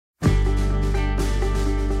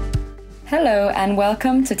Hello and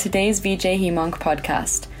welcome to today's VJ Hem/Onc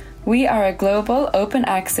podcast. We are a global open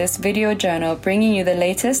access video journal bringing you the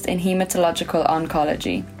latest in hematological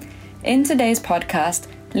oncology. In today's podcast,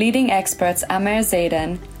 leading experts Amer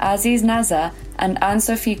Zeidan, Aziz Naza, and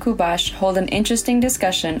Anne-Sophie Kubash hold an interesting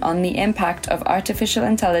discussion on the impact of artificial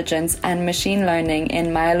intelligence and machine learning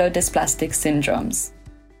in myelodysplastic syndromes.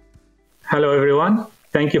 Hello, everyone.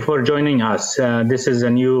 Thank you for joining us. This is a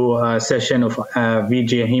new session of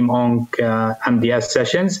VJ Hem/Onc MDS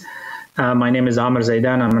sessions. My name is Amer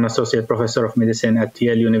Zeidan. I'm an associate professor of medicine at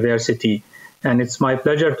Yale University. And it's my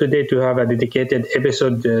pleasure today to have a dedicated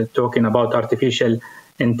episode talking about artificial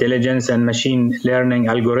intelligence and machine learning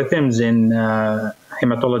algorithms in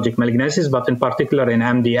hematologic malignancies, but in particular in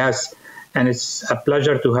MDS. And it's a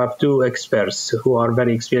pleasure to have two experts who are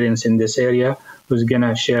very experienced in this area, who's going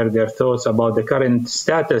to share their thoughts about the current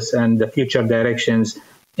status and the future directions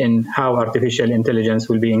in how artificial intelligence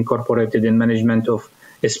will be incorporated in management of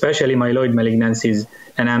especially myeloid malignancies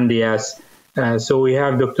and MDS. So we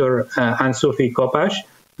have Dr. Anne-Sophie Kubash,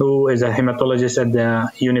 who is a hematologist at the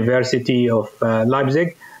University of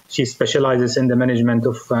Leipzig. She specializes in the management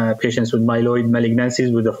of patients with myeloid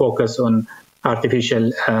malignancies with a focus on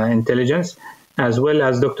artificial intelligence, as well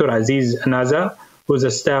as Dr. Aziz Naza, who's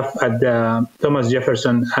a staff at the Thomas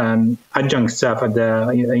Jefferson, adjunct staff at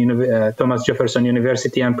the Thomas Jefferson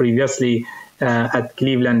University and previously at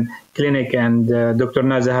Cleveland Clinic. And Dr.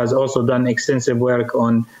 Naza has also done extensive work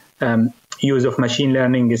on use of machine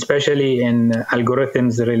learning, especially in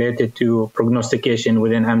algorithms related to prognostication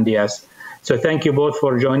within MDS. So thank you both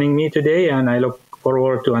for joining me today, and I look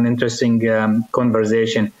forward to an interesting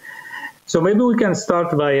conversation. So maybe we can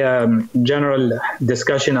start by a general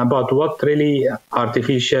discussion about what really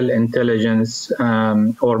artificial intelligence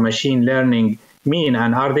or machine learning mean,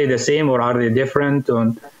 and are they the same or are they different?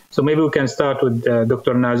 So maybe we can start with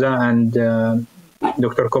Dr. Naza, and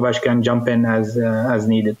Dr. Kubash can jump in as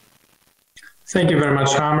needed. Thank you very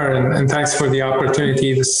much, Amer, and thanks for the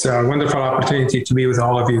opportunity, this wonderful opportunity to be with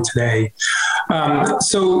all of you today.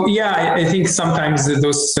 I think sometimes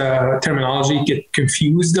those terminology get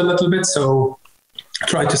confused a little bit, so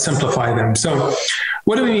try to simplify them. So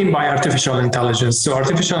what do we mean by artificial intelligence? So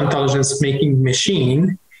artificial intelligence making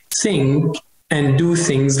machine think and do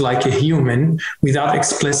things like a human without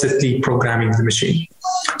explicitly programming the machine.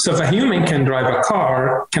 So if a human can drive a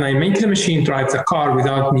car, can I make the machine drive the car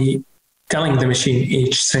without me telling the machine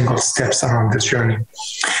each single steps around this journey?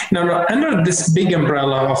 Now, under this big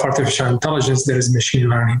umbrella of artificial intelligence, there is machine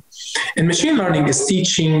learning. And machine learning is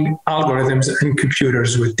teaching algorithms and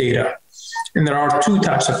computers with data. And there are two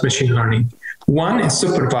types of machine learning. One is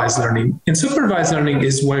supervised learning. And supervised learning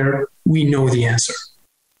is where we know the answer.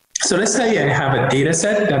 So let's say I have a data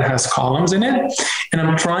set that has columns in it, and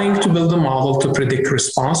I'm trying to build a model to predict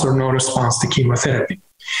response or no response to chemotherapy.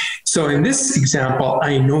 So in this example,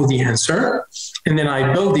 I know the answer, and then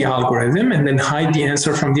I build the algorithm and then hide the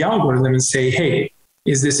answer from the algorithm and say, hey,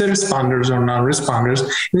 is this a responders or non-responders?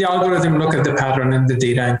 And the algorithm look at the pattern in the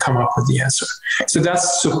data and come up with the answer. So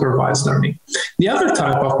that's supervised learning. The other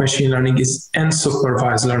type of machine learning is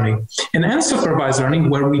unsupervised learning. And unsupervised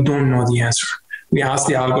learning where we don't know the answer. We ask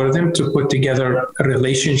the algorithm to put together a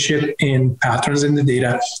relationship and patterns in the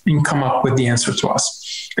data and come up with the answer to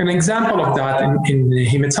us. An example of that in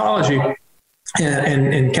hematology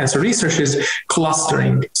and cancer research is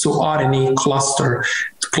clustering. So RNA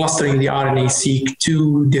clustering the RNA-seq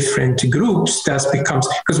two different groups. That becomes,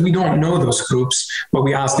 because we don't know those groups, but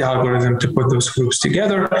we ask the algorithm to put those groups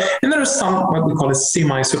together. And there is some, what we call a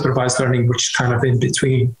semi-supervised learning, which is kind of in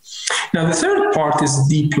between. Now, the third part is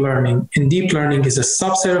deep learning. And deep learning is a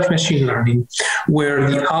subset of machine learning where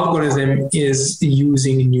the algorithm is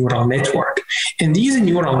using a neural network. And these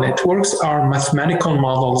neural networks are mathematical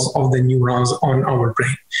models of the neurons on our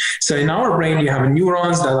brain. So in our brain, you have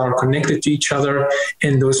neurons that are connected to each other,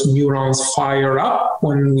 and those neurons fire up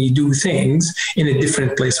when we do things in a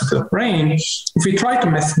different place of the brain. If we try to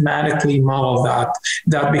mathematically model that,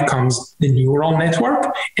 that becomes the neural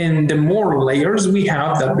network. And the more layers we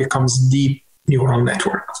have, that becomes deep neural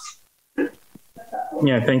network.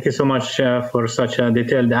 Yeah, thank you so much for such a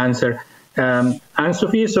detailed answer.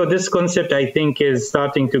 Anne-Sophie, so this concept, I think, is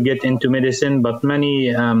starting to get into medicine, but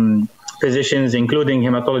many physicians, including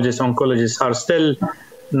hematologists, oncologists, are still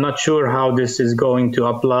not sure how this is going to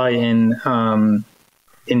apply in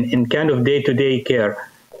kind of day-to-day care.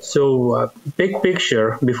 So big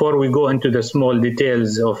picture, before we go into the small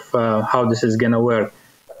details of how this is going to work,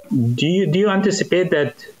 do you anticipate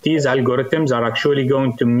that these algorithms are actually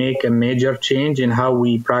going to make a major change in how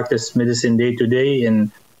we practice medicine day-to-day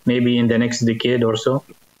and maybe in the next decade or so?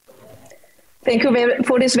 Thank you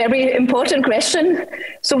for this very important question.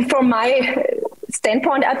 So from my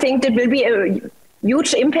standpoint, I think there will be a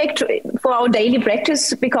huge impact for our daily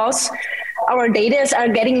practice because our data are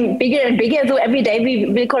getting bigger and bigger. So every day we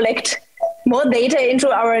will collect more data into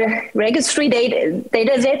our registry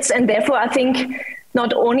data sets. And therefore, I think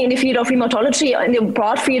not only in the field of hematology, in the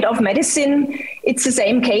broad field of medicine, it's the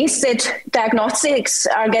same case that diagnostics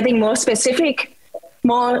are getting more specific,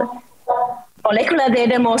 more molecular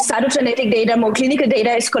data, more cytogenetic data, more clinical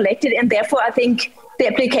data is collected. And therefore, I think the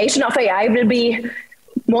application of AI will be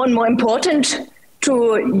more and more important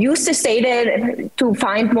to use this data to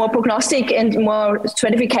find more prognostic and more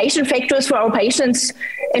stratification factors for our patients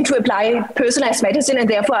and to apply personalized medicine. And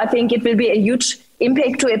therefore, I think it will be a huge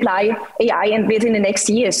impact to apply AI within the next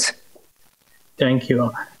years. Thank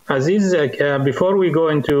you. Aziz, before we go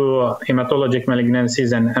into hematologic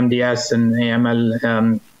malignancies and MDS and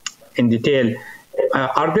AML in detail,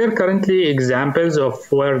 are there currently examples of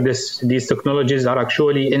where these technologies are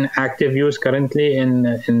actually in active use currently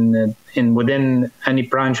in within any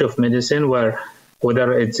branch of medicine,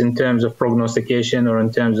 whether it's in terms of prognostication or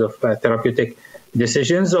in terms of therapeutic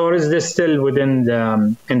decisions, or is this still within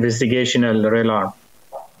the investigational realm?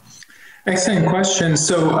 Excellent question.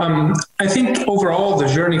 So I think overall the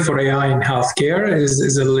journey for AI in healthcare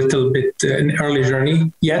is a little bit an early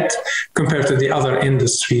journey yet compared to the other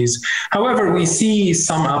industries. However, we see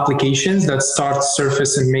some applications that start to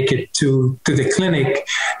surface and make it to the clinic.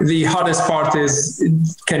 The hardest part is,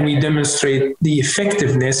 can we demonstrate the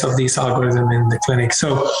effectiveness of these algorithms in the clinic?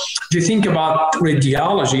 So if you think about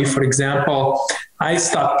radiology, for example, I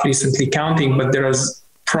stopped recently counting, but there is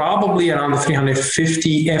probably around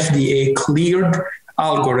 350 FDA cleared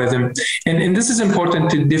algorithm. And this is important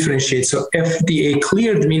to differentiate. So FDA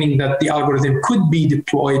cleared, meaning that the algorithm could be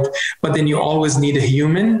deployed, but then you always need a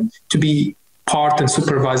human to be part and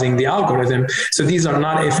supervising the algorithm. So these are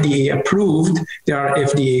not FDA approved, they are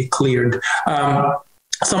FDA cleared.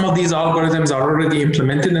 Some of these algorithms are already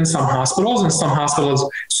implemented in some hospitals, and some hospitals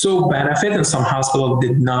so benefit and some hospitals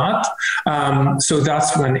did not. So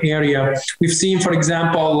that's one area. We've seen, for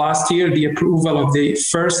example, last year, the approval of the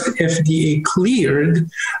first FDA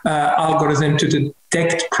cleared algorithm to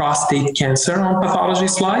detect prostate cancer on pathology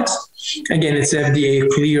slides. Again, it's FDA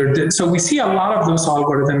cleared. So we see a lot of those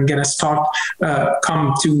algorithms going to start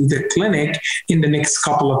come to the clinic in the next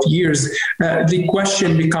couple of years. The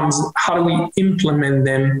question becomes, how do we implement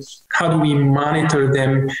them? How do we monitor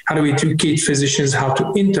them? How do we educate physicians how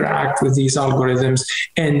to interact with these algorithms?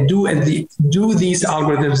 And do these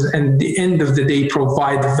algorithms at the end of the day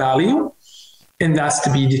provide value? And that's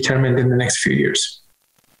to be determined in the next few years.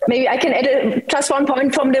 Maybe I can add just one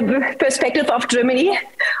point from the perspective of Germany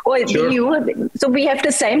or the EU. So we have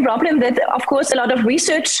the same problem that, of course, a lot of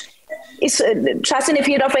research is just in the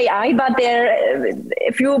field of AI, but there are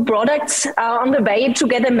a few products are on the way to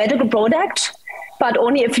get a medical product. But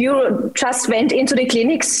only if you just went into the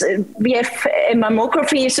clinics. We have a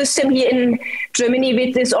mammography system here in Germany,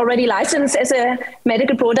 which is already licensed as a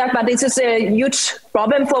medical product, but this is a huge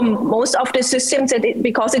problem for most of the systems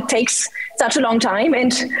because it takes such a long time.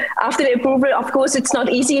 And after the approval, of course, it's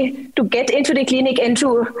not easy to get into the clinic and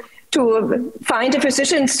to find the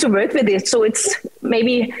physicians to work with it. So it's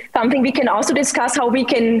maybe something we can also discuss, how we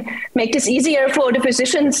can make this easier for the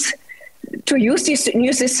physicians to use these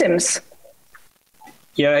new systems.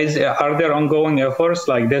 Yeah, are there ongoing efforts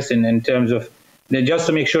like this in terms of, just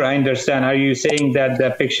to make sure I understand, are you saying that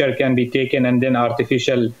the picture can be taken and then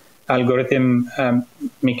artificial algorithm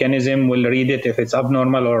mechanism will read it if it's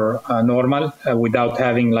abnormal or normal without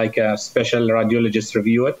having like a special radiologist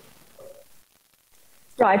review it?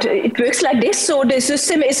 Right, it works like this. So the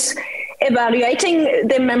system is evaluating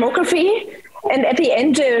the mammography, and at the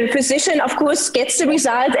end, the physician, of course, gets the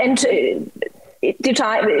result, and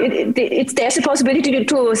there's a possibility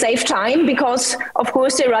to save time because, of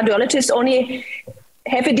course, the radiologists only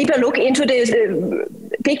have a deeper look into the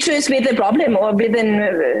pictures with a problem or with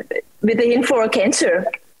a hint for a cancer.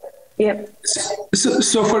 Yeah.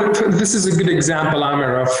 So for this is a good example,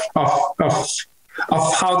 Amir,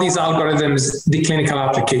 of how these algorithms, the clinical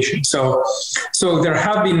application. So there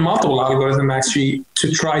have been multiple algorithms actually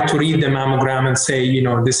to try to read the mammogram and say,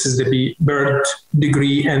 this is the birth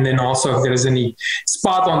degree, and then also if there is any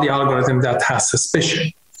spot on the algorithm that has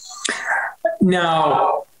suspicion.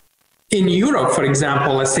 Now, in Europe, for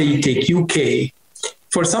example, let's say you take UK,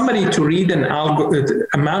 for somebody to read a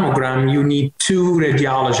mammogram, you need 2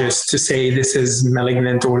 radiologists to say this is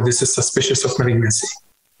malignant or this is suspicious of malignancy.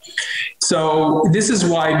 So this is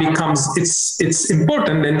why it's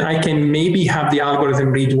important, and I can maybe have the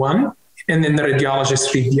algorithm read one, and then the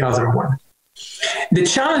radiologist read the other one. The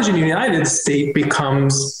challenge in the United States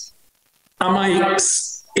becomes, am I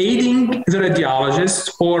aiding the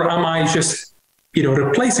radiologist or am I just,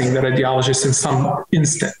 replacing the radiologist in some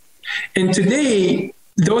instant? And today,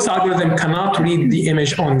 those algorithms cannot read the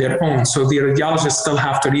image on their own. So the radiologists still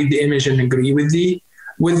have to read the image and agree with the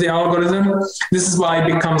algorithm. This is why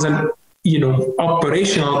it becomes an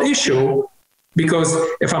operational issue, because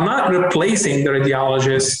if I'm not replacing the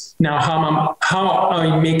radiologist, now how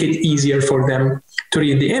I make it easier for them to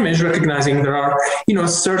read the image, recognizing there are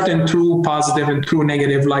certain true positive and true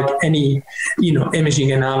negative, like any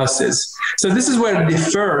imaging analysis. So this is where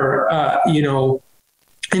differ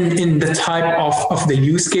in the type of the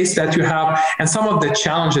use case that you have and some of the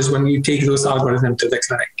challenges when you take those algorithms to the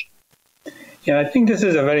clinic. Yeah, I think this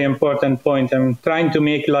is a very important point. I'm trying to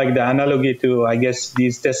make like the analogy to, I guess,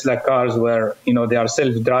 these Tesla cars where, they are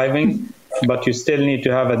self-driving, but you still need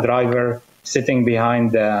to have a driver sitting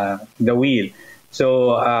behind the wheel.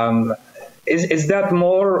 So is that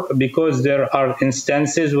more because there are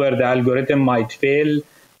instances where the algorithm might fail?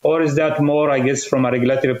 Or is that more, I guess, from a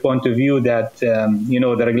regulatory point of view that,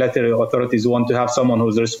 the regulatory authorities want to have someone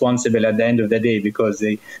who's responsible at the end of the day because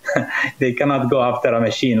they cannot go after a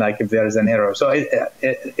machine like if there's an error. So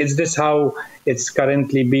is this how it's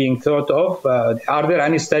currently being thought of? Are there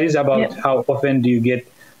any studies about how often do you get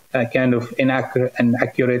kind of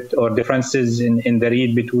inaccurate or differences in the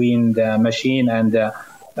read between the machine and the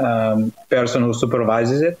person who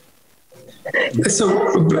supervises it? So,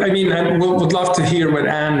 I would love to hear what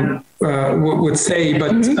Anne would say,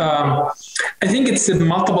 but I think it's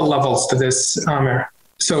multiple levels to this, Amer.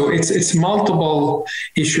 So it's multiple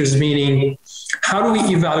issues, meaning how do we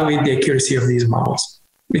evaluate the accuracy of these models?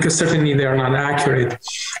 Because certainly they are not accurate.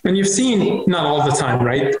 And you've seen, not all the time,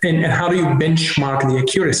 right? And how do you benchmark the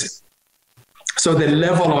accuracy? So the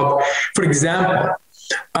level of, for example,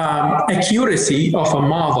 accuracy of a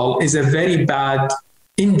model is a very bad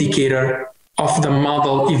indicator of the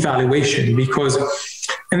model evaluation, because,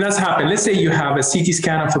 and that's happened. Let's say you have a CT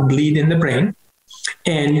scan of a bleed in the brain,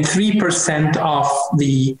 and 3% of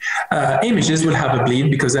the images will have a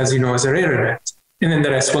bleed because, as you know, it's a rare event, and then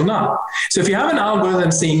the rest will not. So if you have an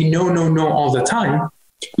algorithm saying no, no, no all the time,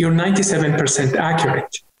 you're 97%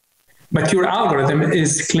 accurate, but your algorithm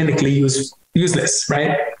is clinically useless,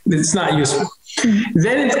 right? It's not useful.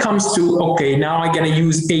 Then it comes to, okay, now I'm going to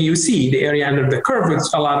use AUC, the area under the curve, which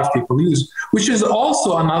a lot of people use, which is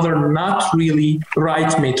also another not really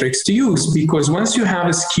right matrix to use, because once you have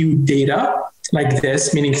a skewed data like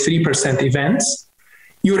this, meaning 3% events,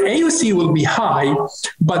 your AUC will be high,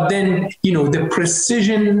 but then, the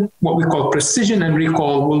precision, what we call precision and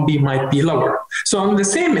recall might be lower. So on the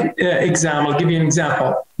same example, I'll give you an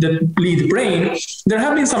example, the bleed brain, there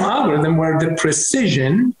have been some algorithm where the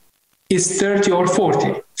precision is 30 or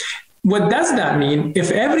 40. What does that mean?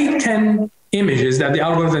 If every 10 images that the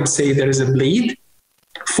algorithms say there is a bleed,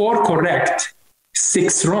 4 correct,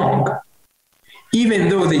 6 wrong, even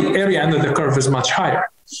though the area under the curve is much higher.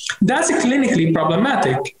 That's clinically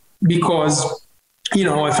problematic because,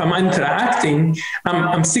 if I'm interacting,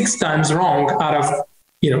 I'm 6 times wrong out of,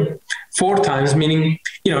 4 times, meaning,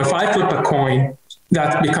 if I flip a coin,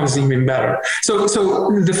 that becomes even better. So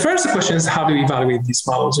the first question is, how do we evaluate these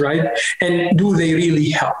models, right? And do they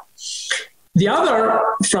really help? The other,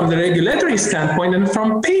 from the regulatory standpoint and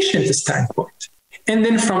from patient standpoint, and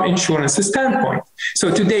then from insurance standpoint.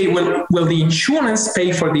 So today, will the insurance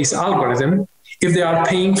pay for these algorithms if they are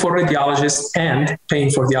paying for radiologists and paying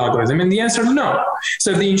for the algorithm? And the answer, no.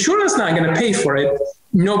 So if the insurance is not going to pay for it,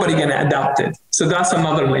 nobody going to adopt it. So that's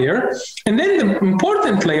another layer. And then the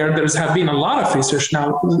important layer, there's have been a lot of research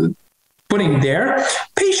now putting there,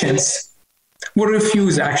 patients will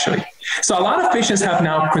refuse actually. So a lot of patients have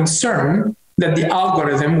now concern that the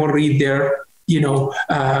algorithm will read their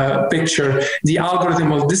picture. The algorithm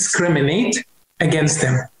will discriminate against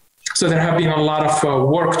them. So there have been a lot of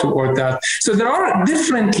work toward that. So there are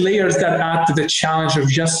different layers that add to the challenge of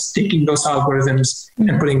just taking those algorithms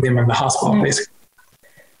and putting them in the hospital, basically.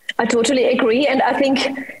 I totally agree. And I think,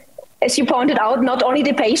 as you pointed out, not only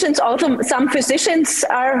the patients, also some physicians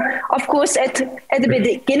are, of course, at the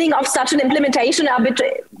beginning of such an implementation, are a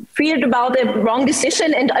bit feared about the wrong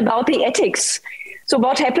decision and about the ethics. So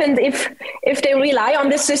what happens if they rely on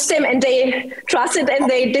the system and they trust it and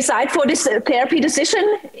they decide for this therapy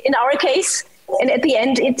decision, in our case, and at the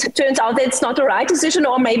end it turns out that it's not the right decision,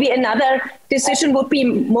 or maybe another decision would be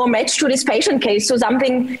more matched to this patient case. So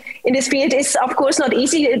something in this field is, of course, not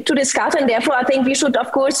easy to discuss, and therefore I think we should,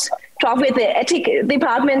 of course, talk with the ethics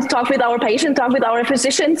department, talk with our patients, talk with our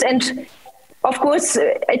physicians, and of course,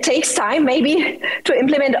 it takes time maybe to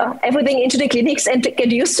implement everything into the clinics and to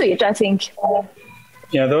get used to it, I think.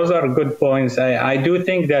 Yeah, those are good points. I do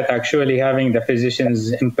think that actually having the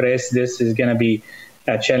physicians embrace this is going to be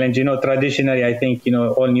a challenge. Traditionally, I think,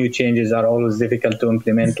 all new changes are always difficult to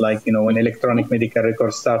implement. Like, when electronic medical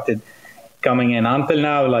records started coming in until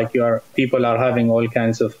now, like people are having all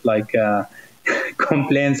kinds of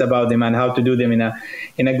complaints about them and how to do them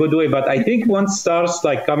in a good way. But I think once starts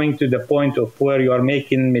coming to the point of where you are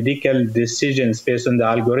making medical decisions based on the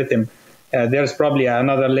algorithm, there's probably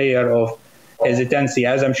another layer of hesitancy.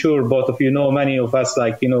 As I'm sure both of you know, many of us,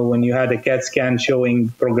 when you had a CAT scan showing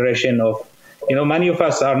progression of, many of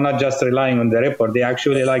us are not just relying on the report. They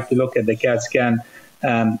actually like to look at the CAT scan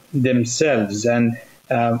themselves. And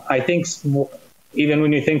I think even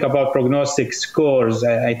when you think about prognostic scores,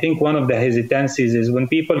 I think one of the hesitancies is when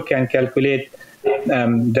people can calculate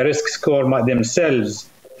the risk score themselves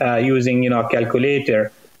using, a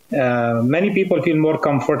calculator. Many people feel more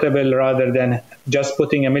comfortable rather than just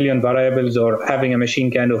putting a million variables or having a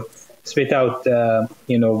machine kind of spit out,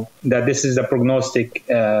 that this is the prognostic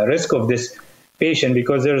risk of this patient,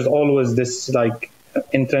 because there's always this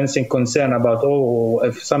intrinsic concern about,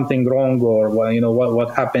 if something wrong, or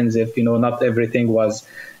what happens if not everything was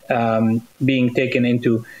being taken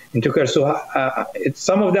into care. So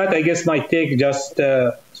some of that, I guess, might take just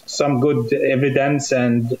some good evidence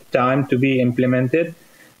and time to be implemented.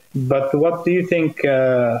 But what do you think,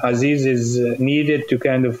 Aziz, is needed to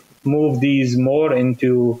kind of move these more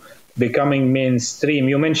into becoming mainstream?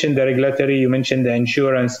 You mentioned the regulatory, you mentioned the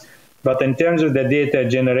insurance. But in terms of the data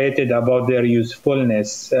generated about their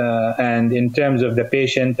usefulness and in terms of the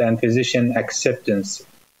patient and physician acceptance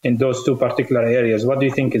in those two particular areas, what do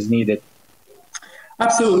you think is needed?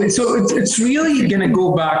 Absolutely. So it's really going to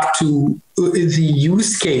go back to the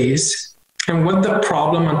use case and what the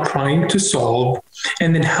problem I'm trying to solve,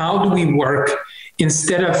 and then how do we work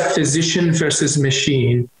instead of physician versus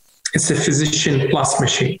machine. It's a physician plus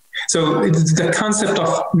machine. So it's the concept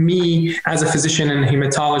of me as a physician and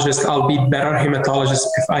hematologist. I'll be better hematologist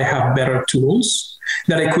if I have better tools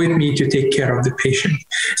that equip me to take care of the patient.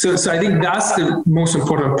 So I think that's the most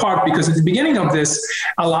important part, because at the beginning of this,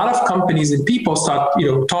 a lot of companies and people start,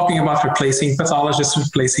 talking about replacing pathologists,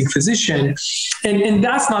 replacing physician, and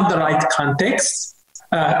that's not the right context.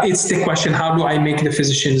 It's the question, how do I make the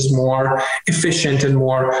physicians more efficient and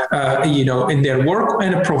more, in their work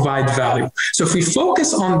and provide value? So if we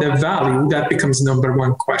focus on the value, that becomes number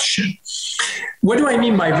one question. What do I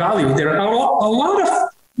mean by value? There are a lot of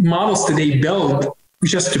models today build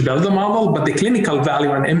just to build a model, but the clinical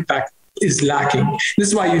value and impact is lacking. This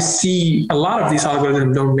is why you see a lot of these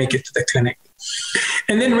algorithms don't make it to the clinic.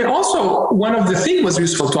 And then we also, one of the things was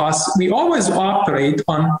useful to us, we always operate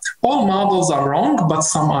on all models are wrong, but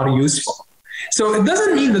some are useful. So it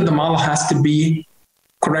doesn't mean that the model has to be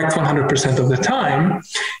correct 100% of the time.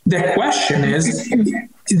 The question is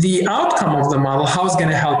the outcome of the model, how is going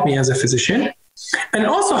to help me as a physician? And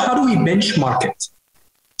also, how do we benchmark it?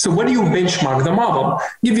 So what do you benchmark the model? I'll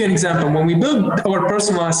give you an example. When we built our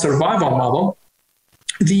personalized survival model,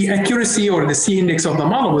 the accuracy or the C-index of the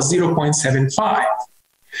model was 0.75.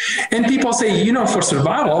 And people say, for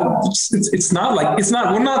survival,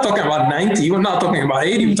 we're not talking about 90, we're not talking about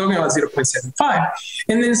 80, we're talking about 0.75.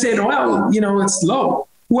 And then said, it's low.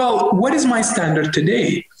 Well, what is my standard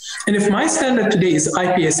today? And if my standard today is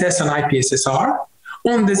IPSS and IPSSR,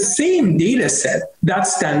 on the same data set, that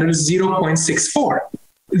standard is 0.64,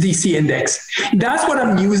 the C-index. That's what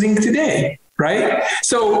I'm using today. Right?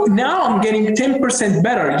 So now I'm getting 10%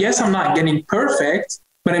 better. Yes, I'm not getting perfect,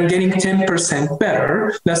 but I'm getting 10%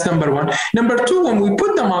 better. That's number one. Number two, when we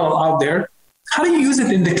put the model out there, how do you use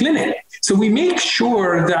it in the clinic? So we make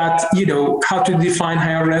sure that, how to define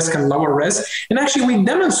higher risk and lower risk. And actually, we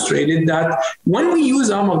demonstrated that when we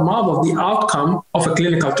use our model, the outcome of a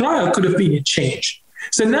clinical trial could have been changed.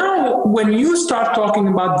 So now when you start talking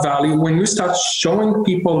about value, when you start showing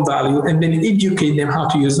people value and then educate them how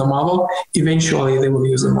to use the model, eventually they will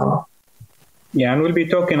use the model. Yeah, and we'll be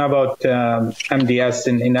talking about MDS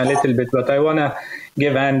in a little bit, but I want to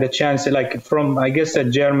give Anne the chance, from, I guess, a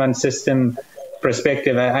German system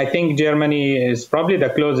perspective. I think Germany is probably the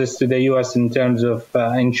closest to the US in terms of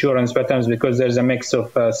insurance patterns, because there's a mix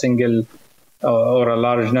of single or a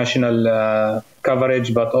large national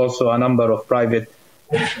coverage, but also a number of private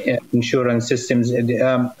insurance systems.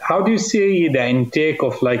 How do you see the intake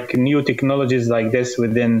of new technologies like this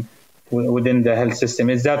within the health system?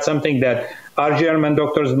 Is that something that are German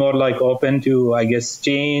doctors more open to, I guess,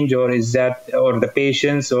 change, or is that, or the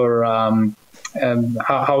patients, or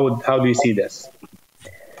how do you see this?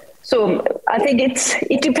 So I think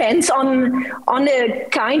it depends on the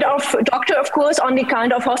kind of doctor, of course, on the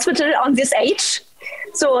kind of hospital, on this age.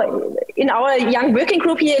 So in our young working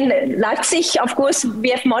group here in Leipzig, of course, we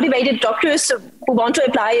have motivated doctors who want to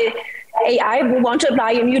apply AI, who want to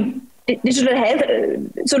apply new digital health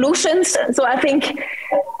solutions. So I think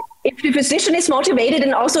if the physician is motivated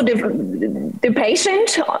and also the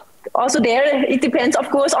patient, also there, it depends, of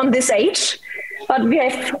course, on this age. But we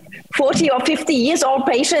have 40 or 50 years old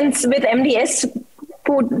patients with MDS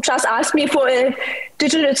who just asked me for a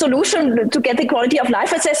digital solution to get the quality of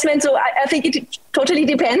life assessment. So I think it totally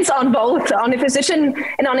depends on both, on the physician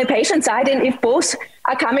and on the patient side. And if both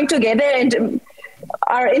are coming together and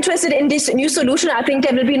are interested in this new solution, I think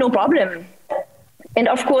there will be no problem. And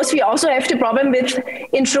of course, we also have the problem with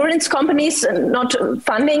insurance companies not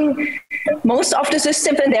funding most of the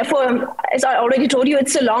systems. And therefore, as I already told you,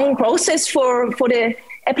 it's a long process for the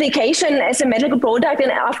application as a medical product. And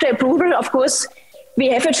after approval, of course, we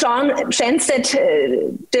have a chance that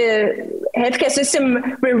the healthcare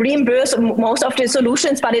system will reimburse most of the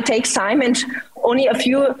solutions, but it takes time. And only a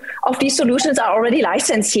few of these solutions are already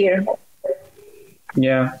licensed here.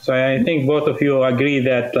 Yeah, so I think both of you agree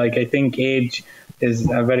that, I think age is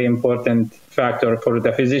a very important factor for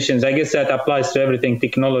the physicians. I guess that applies to everything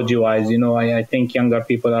technology-wise. I think younger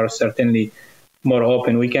people are certainly more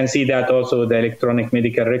open. We can see that also with the electronic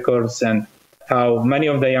medical records and how many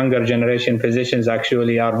of the younger generation physicians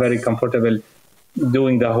actually are very comfortable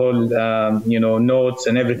doing the whole, notes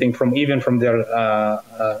and everything from their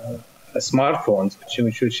smartphones,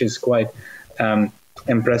 which is quite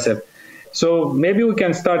impressive. So maybe we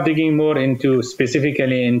can start digging more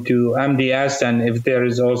specifically into MDS, and if there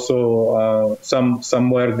is also some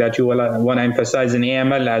work that you want to emphasize in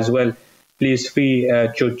AML as well, please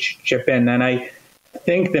feel to chip in. And I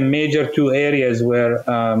think the major two areas where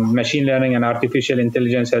machine learning and artificial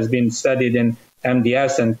intelligence has been studied in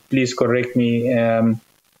MDS, and please correct me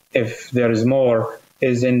if there is more,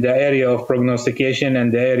 is in the area of prognostication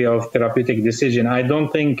and the area of therapeutic decision. I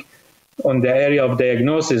don't think on the area of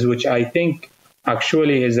diagnosis, which I think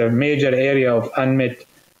actually is a major area of unmet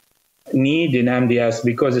need in MDS,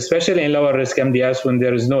 because especially in lower risk MDS, when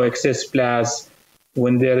there is no excess blast,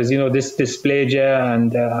 when there is, this dysplasia,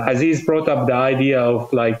 and Aziz brought up the idea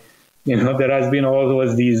of there has been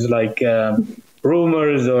always these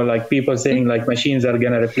rumors or people saying machines are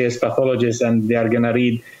going to replace pathologists and they are going to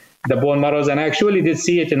read the bone marrows. And I actually did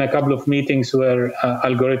see it in a couple of meetings where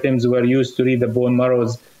algorithms were used to read the bone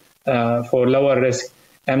marrows for lower risk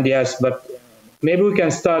MDS, but maybe we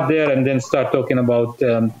can start there and then start talking about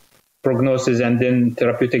prognosis and then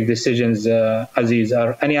therapeutic decisions. Aziz,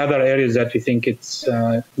 are any other areas that you think it's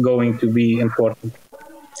going to be important?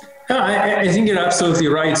 I think you're absolutely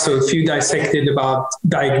right. So if you dissected about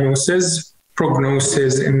diagnosis,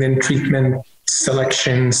 prognosis, and then treatment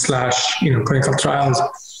selection / clinical trials.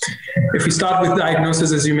 If we start with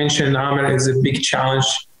diagnosis, as you mentioned, Amer, is a big challenge,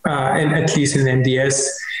 and at least in MDS.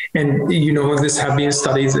 And, this have been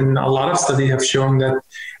studies, and a lot of studies have shown that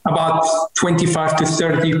about 25 to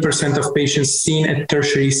 30% of patients seen at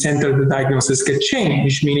tertiary center, the diagnosis get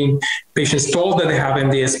changed, meaning patients told that they have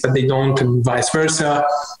MDS, but they don't, and vice versa.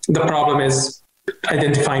 The problem is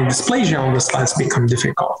identifying dysplasia on the slides become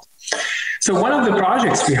difficult. So one of the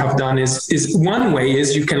projects we have done is one way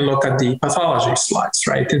is you can look at the pathology slides,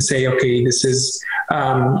 right? And say, okay, this is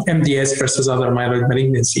MDS versus other myeloid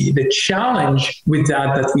malignancy. The challenge with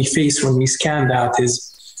that we face when we scan that is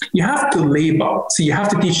you have to label. So you have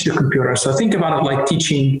to teach the computer. So think about it like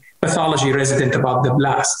teaching pathology resident about the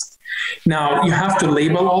blast. Now you have to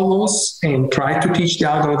label all those and try to teach the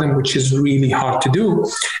algorithm, which is really hard to do.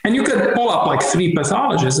 And you could pull up 3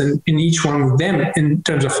 pathologies, and in each one of them, in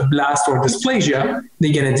terms of blast or dysplasia,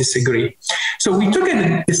 they're going to disagree. So we took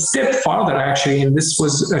it a step farther, actually, and this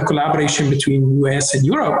was a collaboration between US and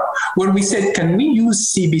Europe, where we said, can we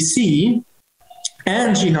use CBC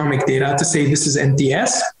and genomic data to say this is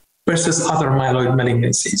MDS versus other myeloid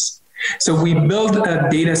malignancies? So we built a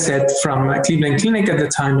data set from Cleveland Clinic at the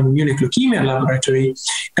time in Munich Leukemia Laboratory,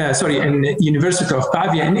 in the University of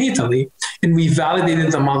Pavia in Italy, and we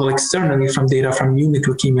validated the model externally from data from Munich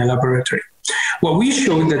Leukemia Laboratory. What we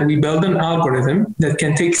showed that we built an algorithm that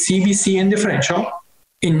can take CBC and differential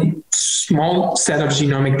in small set of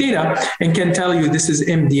genomic data and can tell you this is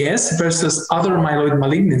MDS versus other myeloid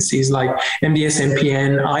malignancies like MDS,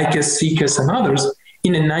 MPN, ICAS, CCAS, and others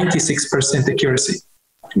in a 96% accuracy.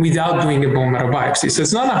 without doing a bone marrow biopsy. So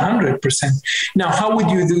it's not 100%. Now, how would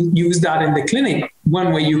you use that in the clinic?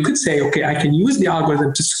 One way you could say, okay, I can use the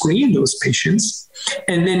algorithm to screen those patients.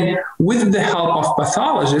 And then with the help of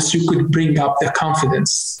pathologists, you could bring up the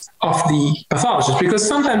confidence of the pathologist, because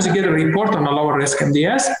sometimes you get a report on a lower risk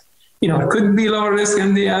MDS. It could be lower risk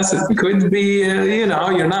MDS. It could be,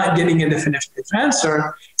 you're not getting a definitive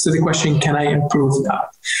answer. So the question, can I improve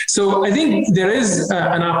that? So I think there is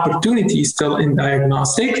an opportunity still in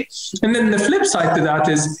diagnostic. And then the flip side to that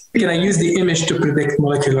is, can I use the image to predict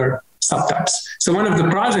molecular subtypes? So one of the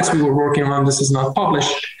projects we were working on, this is not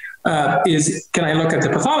published, is can I look at the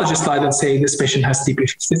pathology slide and say this patient has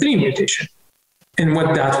TP53 mutation, and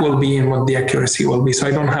what that will be and what the accuracy will be. So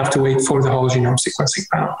I don't have to wait for the whole genome sequencing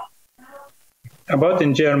panel. About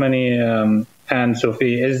in Germany, and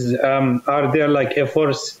Sophie, are there like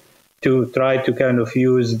efforts to try to kind of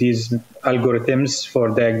use these algorithms for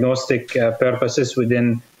diagnostic purposes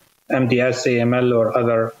within MDS, AML, or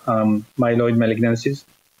other myeloid malignancies?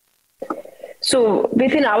 So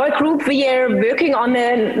within our group, we are working on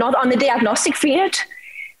not on the diagnostic field,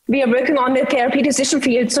 we are working on the therapy decision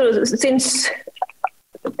field. So since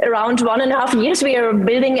around 1.5 years, we are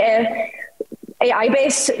building a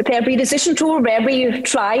AI-based therapy decision tool where we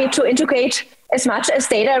try to integrate as much as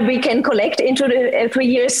data we can collect into the 3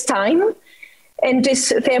 years' time. And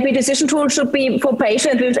this therapy decision tool should be for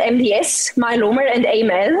patients with MDS, myeloma, and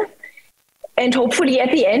AML. And hopefully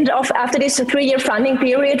at the end of, after this 3-year funding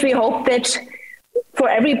period, we hope that for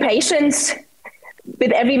every patient,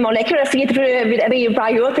 with every molecular feature, with every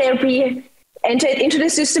biotherapy entered into the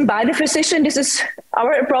system by the physician, this is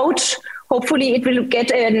our approach. Hopefully it will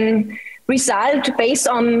get a result based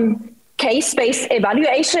on case-based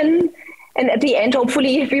evaluation. And at the end,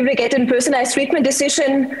 hopefully we will get a personalized treatment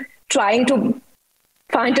decision, trying to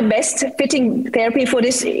find the best fitting therapy for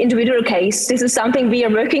this individual case. This is something we are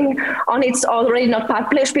working on. It's already not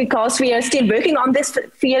published because we are still working on this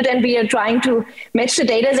field and we are trying to match the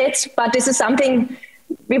data sets, but this is something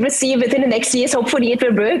we will see within the next years. Hopefully it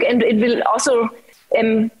will work and it will also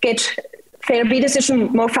get therapy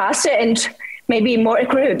decision more faster and maybe more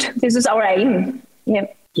accurate. This is our aim.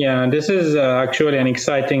 Yeah, this is actually an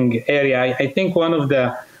exciting area. I think one of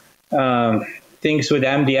the things with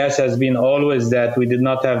MDS has been always that we did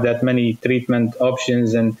not have that many treatment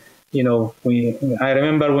options. And, I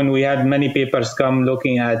remember when we had many papers come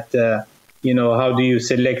looking at, how do you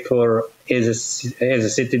select for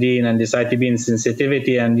azacitidine and decitabine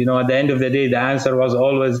sensitivity. And, at the end of the day, the answer was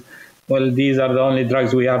always, well, these are the only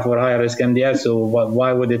drugs we have for high risk MDS. So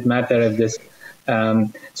why would it matter if this?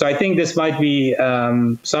 So I think this might be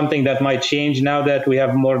something that might change now that we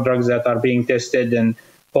have more drugs that are being tested and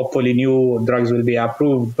hopefully new drugs will be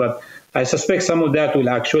approved. But I suspect some of that will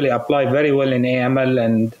actually apply very well in AML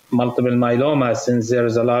and multiple myeloma, since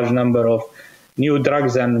there's a large number of new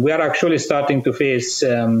drugs. And we are actually starting to face,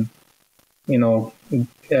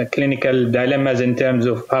 clinical dilemmas in terms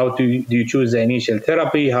of how do you choose the initial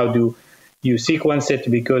therapy, how do you sequence it,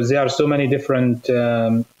 because there are so many different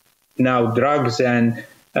now drugs and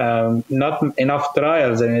not enough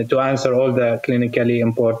trials to answer all the clinically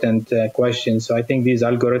important questions. So I think these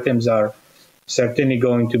algorithms are certainly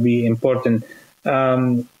going to be important.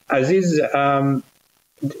 Aziz,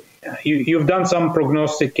 you've done some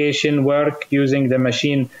prognostication work using the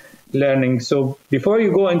machine learning. So before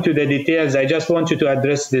you go into the details, I just want you to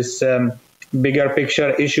address this bigger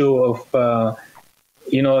picture issue of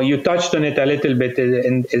you touched on it a little bit,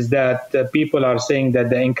 is that people are saying that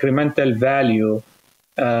the incremental value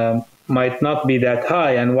might not be that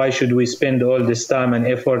high, and why should we spend all this time and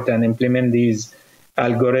effort and implement these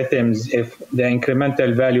algorithms if the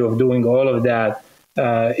incremental value of doing all of that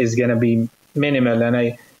is going to be minimal?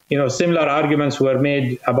 And similar arguments were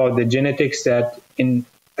made about the genetics, that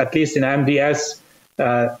at least in MDS,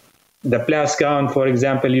 the blast count, for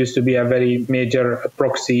example, used to be a very major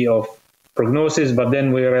proxy of prognosis, but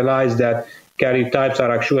then we realized that karyotypes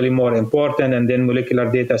are actually more important, and then molecular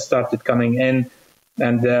data started coming in,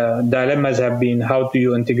 and the dilemmas have been, how do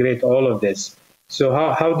you integrate all of this? So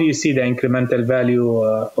how do you see the incremental value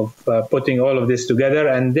of putting all of this together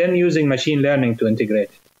and then using machine learning to integrate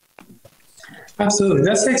it? Absolutely.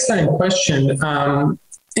 That's an excellent question.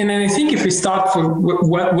 And I think if we start from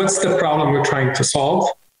what's the problem we're trying to solve,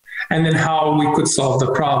 and then how we could solve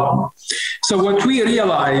the problem. So what we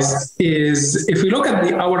realized is, if we look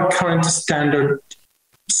at our current standard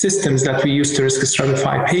systems that we use to risk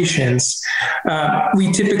stratify patients,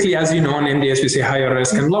 we typically, as you know, in MDS, we say higher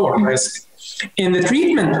risk and lower risk. And the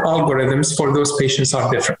treatment algorithms for those patients are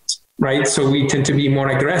different, right? So we tend to be more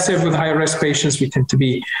aggressive with higher risk patients. We tend to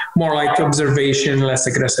be more like observation, less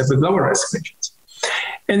aggressive with lower risk patients.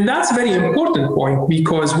 And that's a very important point,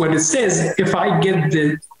 because what it says, if I get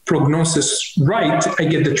the prognosis right, I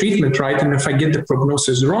get the treatment right. And if I get the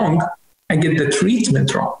prognosis wrong, I get the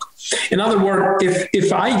treatment wrong. In other words,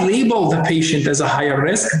 if I label the patient as a higher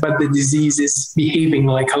risk, but the disease is behaving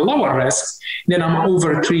like a lower risk, then I'm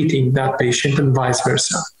over-treating that patient and vice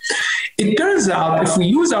versa. It turns out if we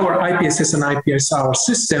use our IPSS and IPSR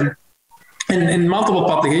system, and in multiple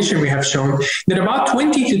publications we have shown that about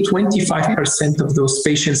 20 to 25% of those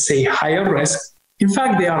patients say higher risk. In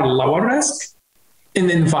fact, they are lower risk, and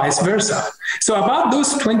then vice versa. So about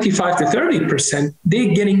those 25 to 30%,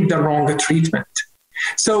 they're getting the wrong treatment.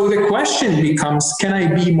 So the question becomes, can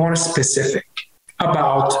I be more specific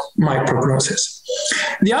about my prognosis?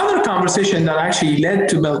 The other conversation that actually led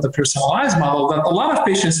to build the personalized model, that a lot of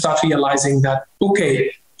patients start realizing that,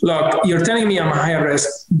 okay, look, you're telling me I'm a higher risk,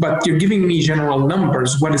 but you're giving me general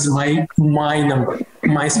numbers. What is my number,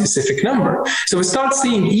 my specific number? So we start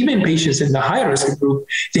seeing even patients in the high risk group,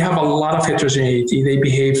 they have a lot of heterogeneity. They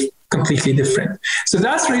behave completely different. So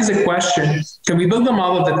that's raised a question, can we build a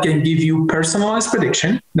model that can give you personalized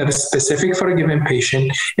prediction that is specific for a given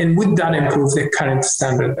patient? And would that improve the current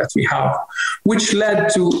standard that we have? Which led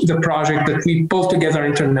to the project that we pulled together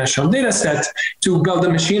an international data set to build a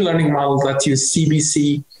machine learning model that uses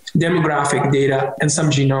CBC, demographic data, and some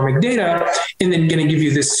genomic data, and then going to give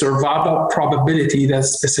you this survival probability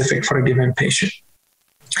that's specific for a given patient.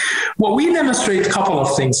 Well, we demonstrate a couple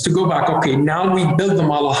of things to go back. Okay, now we build the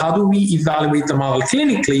model. How do we evaluate the model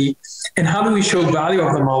clinically? And how do we show value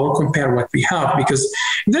of the model, compare what we have? Because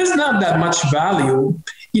there's not that much value.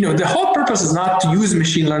 You know, the whole purpose is not to use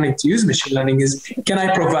machine learning to use machine learning, is can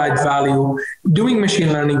I provide value doing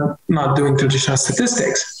machine learning, not doing traditional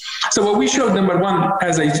statistics? So what we showed, number one,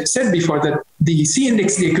 as I said before, that the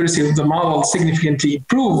C-index, the accuracy of the model significantly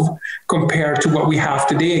improved compared to what we have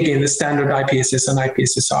today, again, the standard IPSS and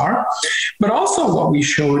IPSSR. But also what we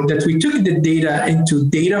showed, that we took the data into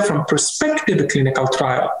data from prospective clinical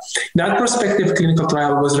trial. That prospective clinical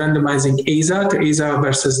trial was randomizing AZA to AZA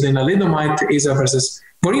versus lenalidomide to AZA versus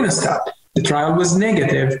vorinostat. The trial was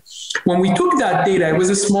negative. When we took that data, it was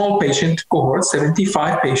a small patient cohort,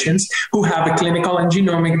 75 patients, who have a clinical and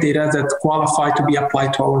genomic data that qualify to be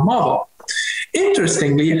applied to our model.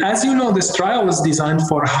 Interestingly, as you know, this trial was designed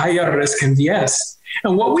for higher risk MDS.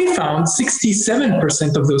 And what we found,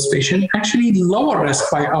 67% of those patients actually lower risk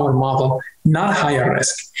by our model, not higher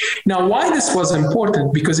risk. Now, why this was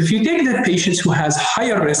important? Because if you take the patients who has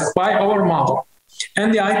higher risk by our model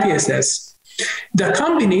and the IPSS, the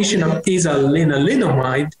combination of AZA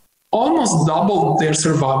lenalidomide almost doubled their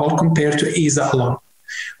survival compared to AZA alone.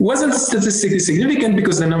 Wasn't statistically significant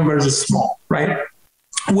because the numbers are small, right?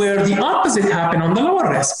 Where the opposite happened on the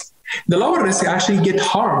lower risk. The lower risk actually get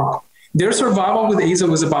harmed. Their survival with AZA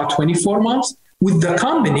was about 24 months. With the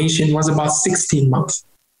combination was about 16 months.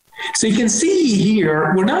 So you can see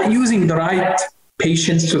here, we're not using the right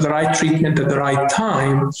patients to the right treatment at the right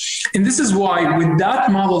time. And this is why with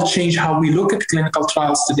that model change how we look at clinical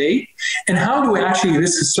trials today, and how do we actually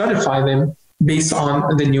risk stratify them based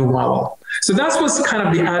on the new model. So that was kind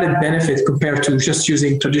of the added benefit compared to just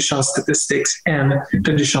using traditional statistics and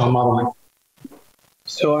traditional modeling.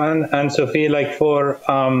 So, and Sophie, like for,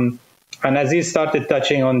 and Aziz started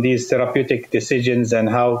touching on these therapeutic decisions and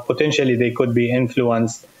how potentially they could be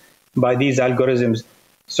influenced by these algorithms.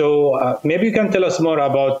 So maybe you can tell us more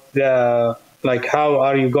about like how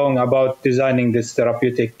are you going about designing this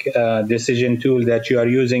therapeutic decision tool that you are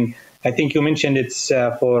using? I think you mentioned it's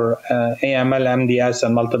for AML, MDS,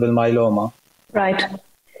 and multiple myeloma. Right.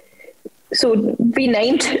 So we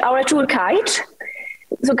named our tool KITE.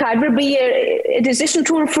 So KITE will be a decision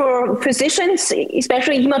tool for physicians,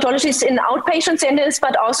 especially hematologists in outpatient centers,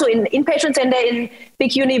 but also in inpatient centers in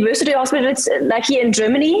big university hospitals like here in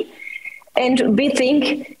Germany. And we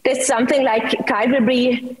think that something like KITE will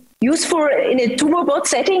be useful in a tumor board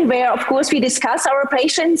setting where, of course, we discuss our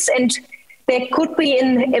patients, and there could be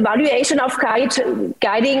an evaluation of KITE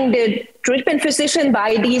guiding the treatment physician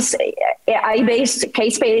by these AI-based,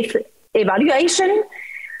 case-based evaluation.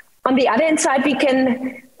 On the other hand side, we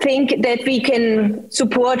can think that we can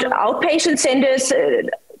support outpatient centers,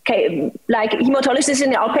 like hematologists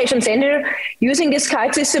in the outpatient center, using this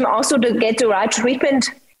KITE system also to get the right treatment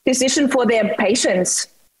decision for their patients.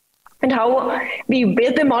 And how we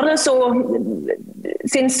build the model. So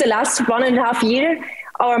since the last 1.5 years,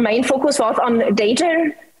 our main focus was on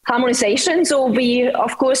data harmonization. So we,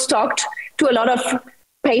 of course, talked to a lot of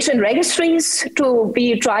patient registries.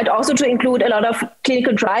 We tried also to include a lot of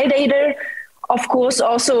clinical trial data. Of course,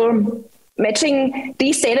 also matching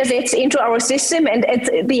these data sets into our system. And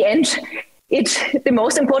at the end, the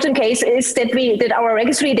most important case is that our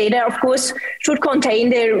registry data, of course, should contain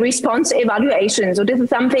the response evaluation. So this is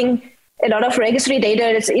something a lot of registry data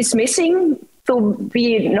is missing. So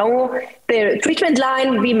we know the treatment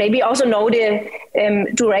line, we maybe also know the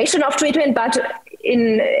duration of treatment, but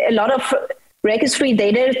in a lot of registry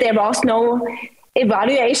data, there was no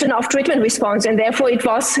evaluation of treatment response, and therefore it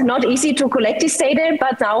was not easy to collect this data.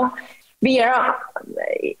 But now we are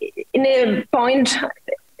in a point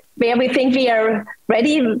where we think we are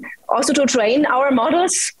ready also to train our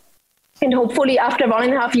models, and hopefully after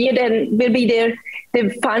 1.5 years, then will be the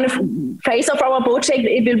final phase of our project.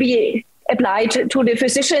 It will be applied to the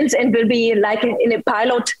physicians and will be like in a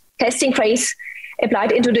pilot testing phase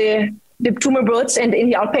applied into the tumor boards and in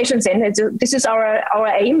the outpatient center. So this is our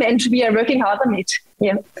aim, and we are working hard on it.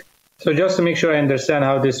 Yeah. So just to make sure I understand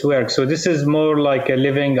how this works, so this is more like a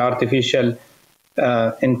living artificial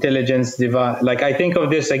intelligence device. Like I think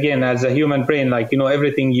of this again as a human brain, like,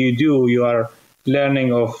 everything you do, you are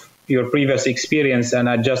learning of your previous experience and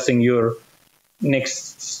adjusting your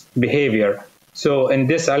next behavior. So in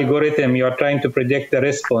this algorithm, you are trying to predict the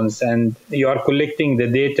response, and you are collecting the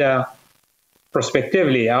data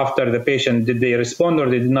prospectively after the patient, did they respond or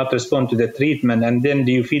they did not respond to the treatment, and then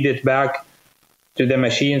do you feed it back to the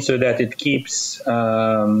machine so that it keeps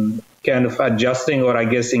kind of adjusting, or I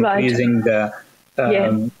guess increasing the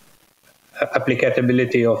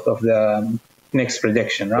applicability of the next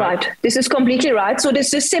prediction, right? Right. This is completely right. So the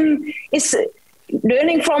system is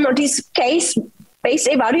learning from these case-based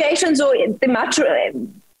evaluations. So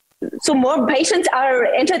so more patients are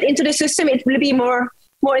entered into the system, it will be more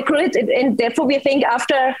accurate, and therefore we think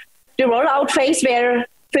after the rollout phase where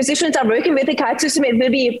physicians are working with the Kite system, it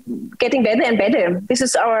will be getting better and better. This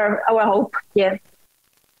is our hope. Yeah.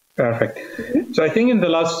 Perfect. So I think in the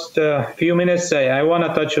last few minutes, I want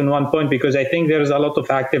to touch on one point, because I think there's a lot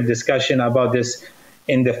of active discussion about this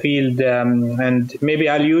in the field, and maybe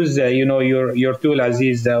I'll use your tool,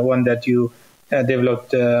 Aziz, the one that you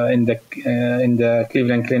developed in the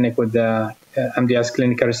Cleveland Clinic with the MDS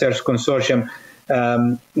Clinical Research Consortium,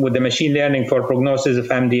 with the machine learning for prognosis of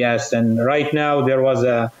MDS. And right now there was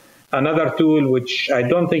another tool which I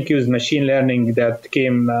don't think used machine learning that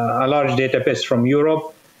came a large database from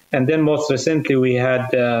Europe. And then most recently we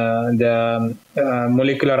had the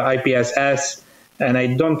molecular IPSS, and I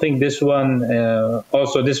don't think this one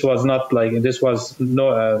this was not like, this was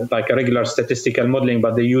no like a regular statistical modeling,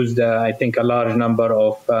 but they used I think a large number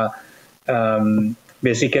of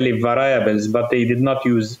basically variables, but they did not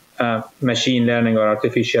use machine learning or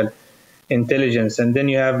artificial intelligence. And then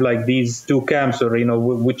you have like these two camps, or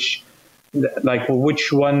which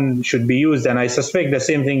one should be used. And I suspect the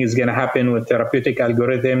same thing is going to happen with therapeutic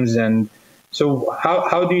algorithms. And so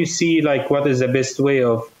how do you see, like, what is the best way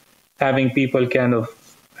of having people kind of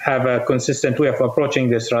have a consistent way of approaching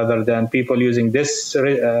this, rather than people using this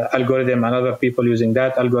algorithm and other people using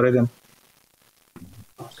that algorithm?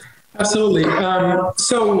 Absolutely.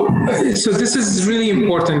 So this is really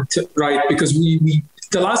important, right? Because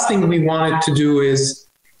the last thing we wanted to do is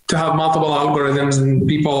to have multiple algorithms and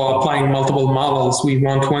people applying multiple models. We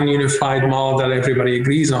want one unified model that everybody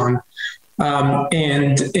agrees on.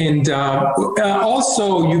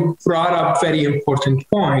 Also, you brought up a very important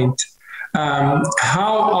point.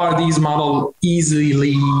 How are these models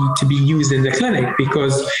easily to be used in the clinic?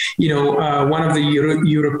 Because, one of the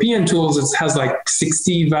European tools, it has like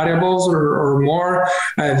 60 variables or more.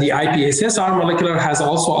 The IPSSR molecular has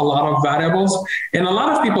also a lot of variables. And a lot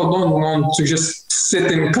of people don't want to just sit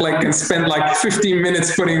and click and spend like 15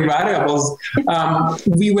 minutes putting variables.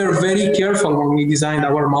 We were very careful when we designed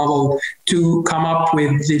our model to come up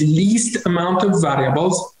with the least amount of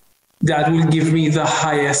variables that will give me the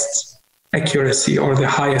highest accuracy or the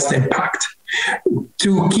highest impact.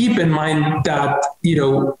 To keep in mind that,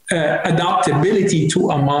 adaptability to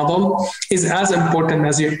a model is as important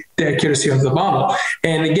as the accuracy of the model.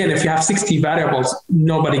 And again, if you have 60 variables,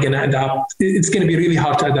 nobody can adapt. It's going to be really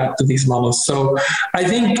hard to adapt to these models. So I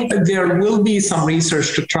think there will be some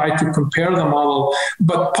research to try to compare the model,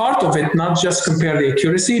 but part of it, not just compare the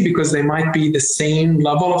accuracy, because they might be the same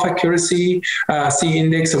level of accuracy, C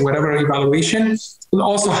index or whatever evaluation.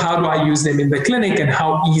 Also, how do I use them in the clinic and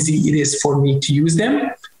how easy it is for me to use them,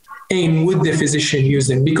 and would the physician use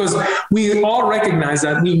them? Because we all recognize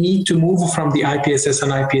that we need to move from the IPSS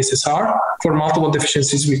and IPSSR for multiple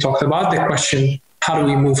deficiencies we talked about. The question, how do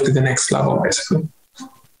we move to the next level, basically?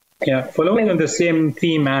 Yeah, following on the same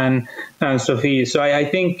theme, and Sophie, so I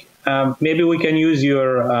think maybe we can use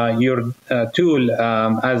your tool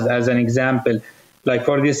as an example, like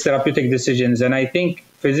for these therapeutic decisions. And I think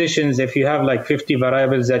physicians, if you have like 50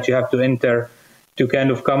 variables that you have to enter to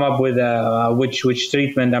kind of come up with which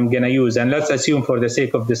treatment I'm going to use. And let's assume for the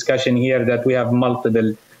sake of discussion here that we have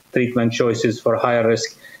multiple treatment choices for higher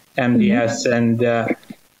risk MDS. And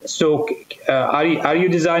so are you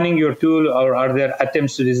designing your tool, or are there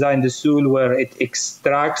attempts to design this tool where it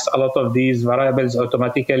extracts a lot of these variables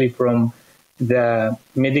automatically from the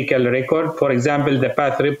medical record? For example, the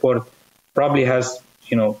path report probably has,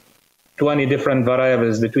 20 different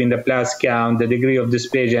variables between the blast count, the degree of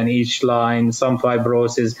dysplasia in each line, some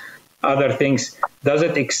fibrosis, other things. Does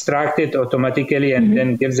it extract it automatically and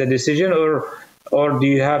then gives a decision, or do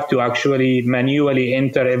you have to actually manually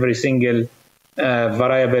enter every single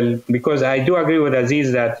variable? Because I do agree with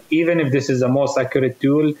Aziz that even if this is the most accurate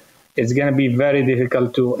tool, it's going to be very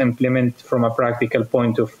difficult to implement from a practical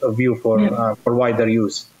point of view for wider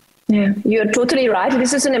use. Yeah, you're totally right.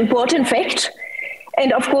 This is an important fact.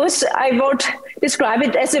 And of course, I would describe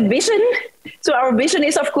it as a vision. So our vision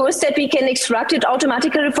is, of course, that we can extract it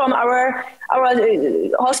automatically from our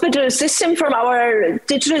hospital system, from our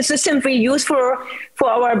digital system we use for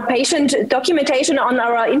our patient documentation on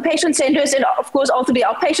our inpatient centers, and of course also the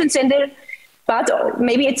outpatient center. But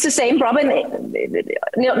maybe it's the same problem,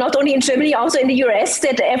 not only in Germany, also in the US,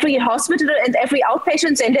 that every hospital and every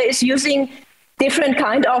outpatient center is using different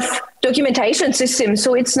kind of documentation systems.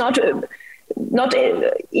 So it's not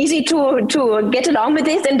easy to get along with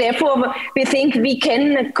this, and therefore we think we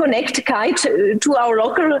can connect Kite to our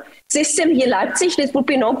local system here in Leipzig. This would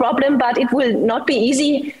be no problem, but it will not be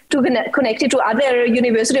easy to connect it to other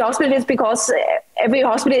university hospitals, because every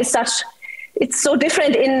hospital is it's so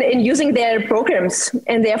different in using their programs,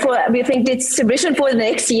 and therefore we think it's a vision for the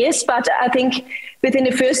next years. But I think within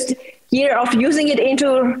the first year of using it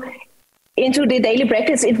into the daily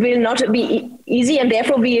practice, it will not be easy, and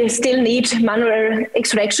therefore we still need manual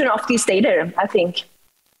extraction of this data, I think.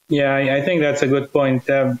 Yeah, I think that's a good point.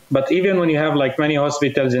 But even when you have many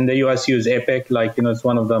hospitals in the US use Epic, it's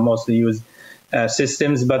one of the mostly used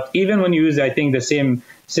systems. But even when you use, I think, the same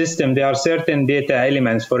system, there are certain data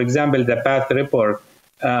elements. For example, the path report.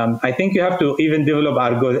 I think you have to even develop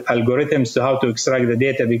algorithms to how to extract the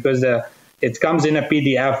data, because it comes in a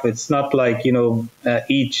PDF. It's not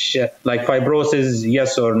each, fibrosis,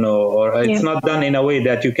 yes or no, or it's not done in a way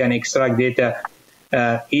that you can extract data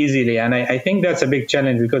easily. And I think that's a big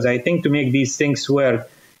challenge, because I think to make these things work,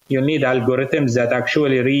 you'll need algorithms that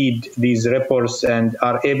actually read these reports and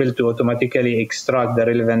are able to automatically extract the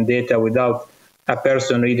relevant data without a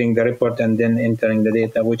person reading the report and then entering the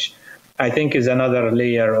data, which I think is another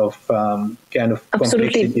layer of kind of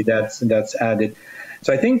complexity that's added.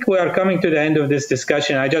 So I think we are coming to the end of this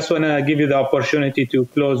discussion. I just want to give you the opportunity to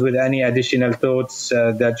close with any additional thoughts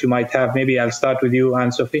that you might have. Maybe I'll start with you,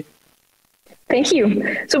 Anne-Sophie. Thank you.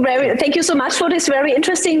 Thank you so much for this very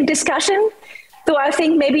interesting discussion. So I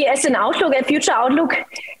think maybe as an outlook, a future outlook,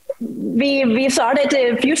 we saw that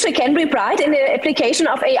the future can be bright in the application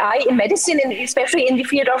of AI in medicine, and especially in the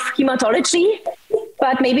field of hematology.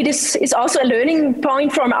 But maybe this is also a learning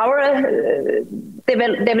point from our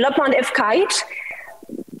development of Kite,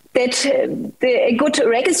 that a good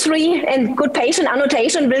registry and good patient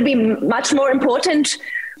annotation will be much more important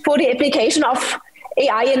for the application of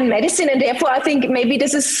AI in medicine. And therefore, I think maybe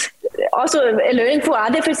this is also a learning for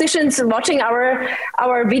other physicians watching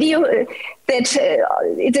our video, that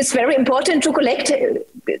it is very important to collect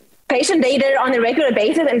patient data on a regular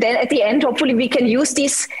basis. And then at the end, hopefully we can use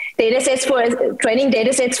these data sets for training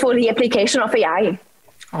data sets for the application of AI.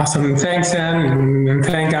 Awesome. Thanks, Anne, and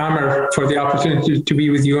thank Amer for the opportunity to be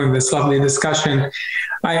with you in this lovely discussion.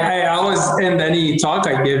 I always end any talk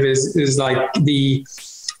I give is like the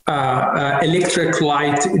electric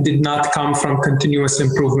light did not come from continuous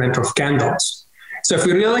improvement of candles. So if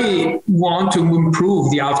we really want to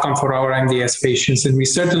improve the outcome for our MDS patients, and we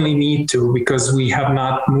certainly need to, because we have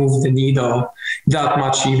not moved the needle that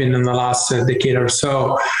much even in the last decade or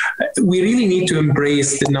so, we really need to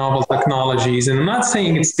embrace the novel technologies. And I'm not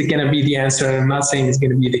saying it's going to be the answer, I'm not saying it's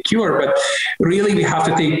going to be the cure, but really we have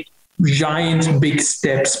to take giant, big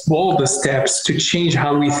steps, bold steps to change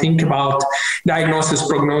how we think about diagnosis,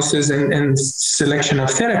 prognosis, and selection of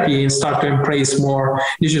therapy, and start to embrace more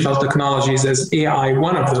digital technologies, as AI,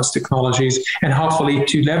 one of those technologies, and hopefully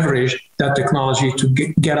to leverage that technology to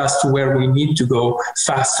get us to where we need to go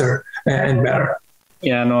faster and better.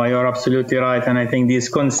 Yeah, no, you're absolutely right. And I think these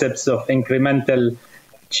concepts of incremental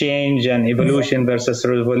change and evolution versus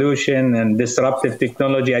revolution and disruptive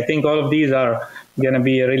technology, I think all of these are going to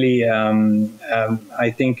be really,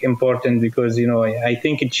 I think, important, because, I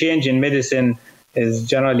think a change in medicine is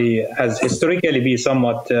generally, has historically been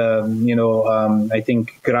somewhat, I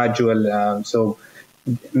think, gradual. So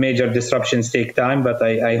major disruptions take time, but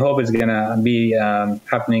I hope it's going to be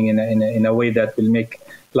happening in a way that will make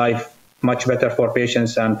life much better for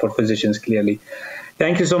patients and for physicians, clearly.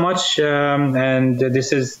 Thank you so much. And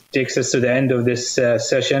this takes us to the end of this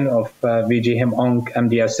session of VJ Him Onc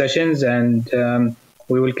MDS sessions. And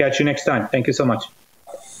we will catch you next time. Thank you so much.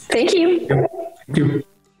 Thank you. Thank you.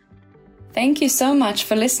 Thank you so much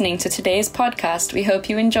for listening to today's podcast. We hope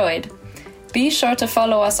you enjoyed. Be sure to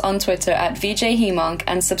follow us on Twitter at VJ Hem-Onc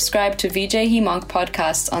and subscribe to VJ Hem-Onc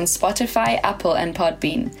podcasts on Spotify, Apple, and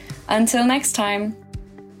Podbean. Until next time.